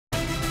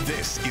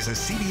This is a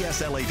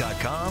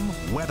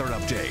CBSLA.com weather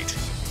update.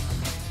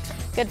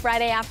 Good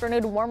Friday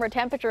afternoon. Warmer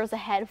temperatures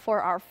ahead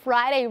for our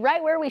Friday,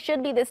 right where we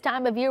should be this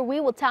time of year. We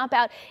will top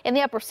out in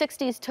the upper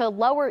 60s to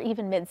lower,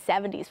 even mid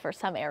 70s for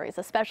some areas,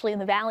 especially in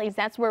the valleys.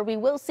 That's where we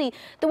will see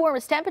the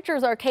warmest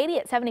temperatures. Arcadia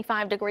at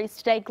 75 degrees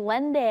today,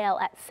 Glendale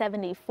at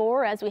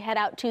 74 as we head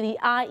out to the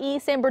IE.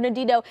 San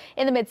Bernardino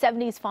in the mid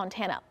 70s,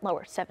 Fontana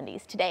lower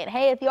 70s today. And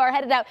hey, if you are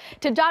headed out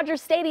to Dodger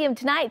Stadium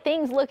tonight,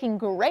 things looking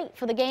great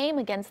for the game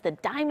against the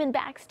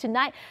Diamondbacks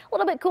tonight. A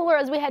little bit cooler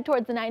as we head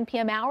towards the 9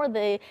 p.m. hour.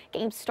 The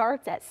game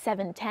starts at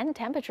 7:10.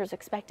 Temperatures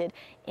expected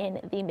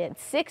in the mid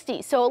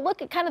 60s. So a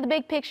look at kind of the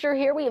big picture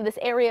here. We have this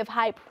area of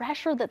high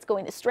pressure that's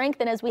going to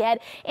strengthen as we head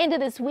into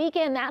this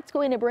weekend. That's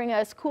going to bring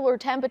us cooler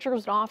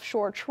temperatures, and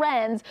offshore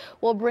trends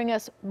will bring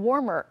us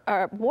warmer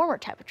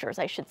temperatures,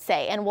 I should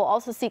say. And we'll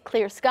also see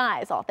clear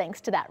skies, all thanks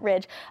to that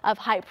ridge of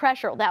high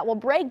pressure. That will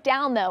break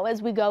down though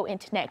as we go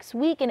into next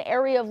week. An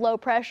area of low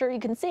pressure, you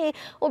can see,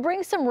 will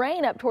bring some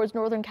rain up towards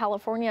Northern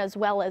California as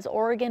well as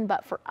Oregon.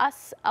 But for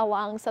us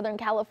along Southern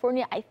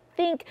California, I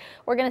think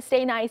we're going to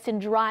stay nice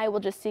and dry. We'll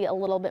just see a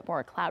little bit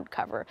more cloud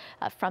cover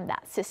from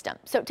that system.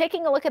 So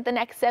taking a look at the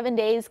next 7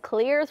 days,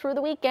 clear through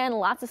the weekend,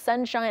 lots of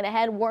sunshine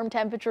ahead, warm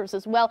temperatures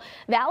as well.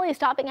 Valleys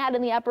topping out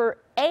in the upper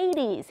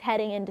 80s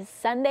heading into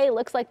Sunday.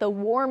 Looks like the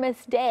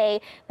warmest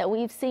day that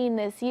we've seen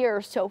this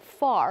year so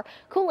far.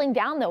 Cooling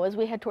down though as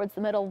we head towards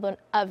the middle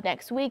of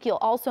next week. You'll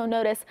also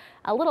notice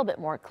a little bit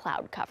more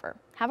cloud cover.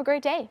 Have a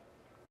great day.